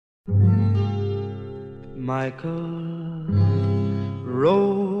Michael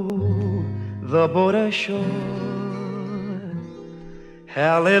rowed the boat ashore.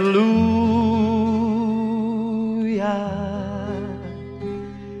 Hallelujah.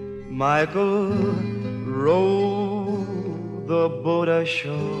 Michael rowed the boat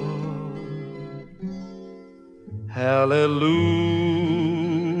ashore. Hallelujah.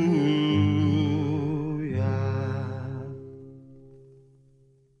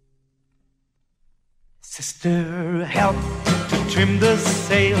 Sister, help to trim the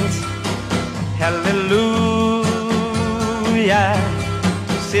sails. Hallelujah.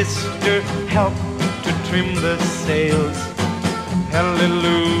 Sister, help to trim the sails.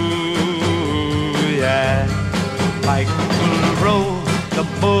 Hallelujah. Michael row the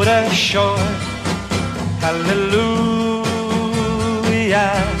boat ashore. Hallelujah.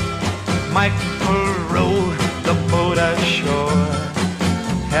 Michael row the boat ashore.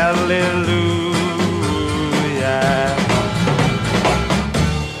 Hallelujah.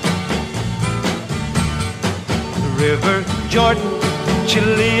 River Jordan,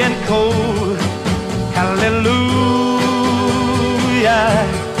 chilly and cold. Hallelujah.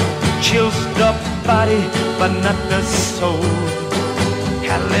 Chills the body but not the soul.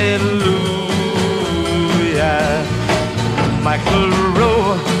 Hallelujah. Michael row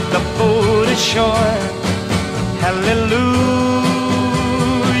the boat ashore. Hallelujah.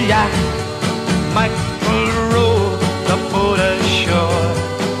 Michael row the boat ashore.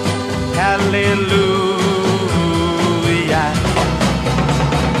 Hallelujah.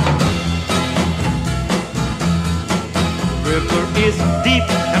 River is deep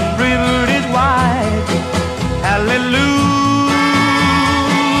and river is wide. Hallelujah.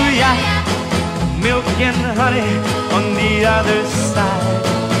 Milk and honey on the other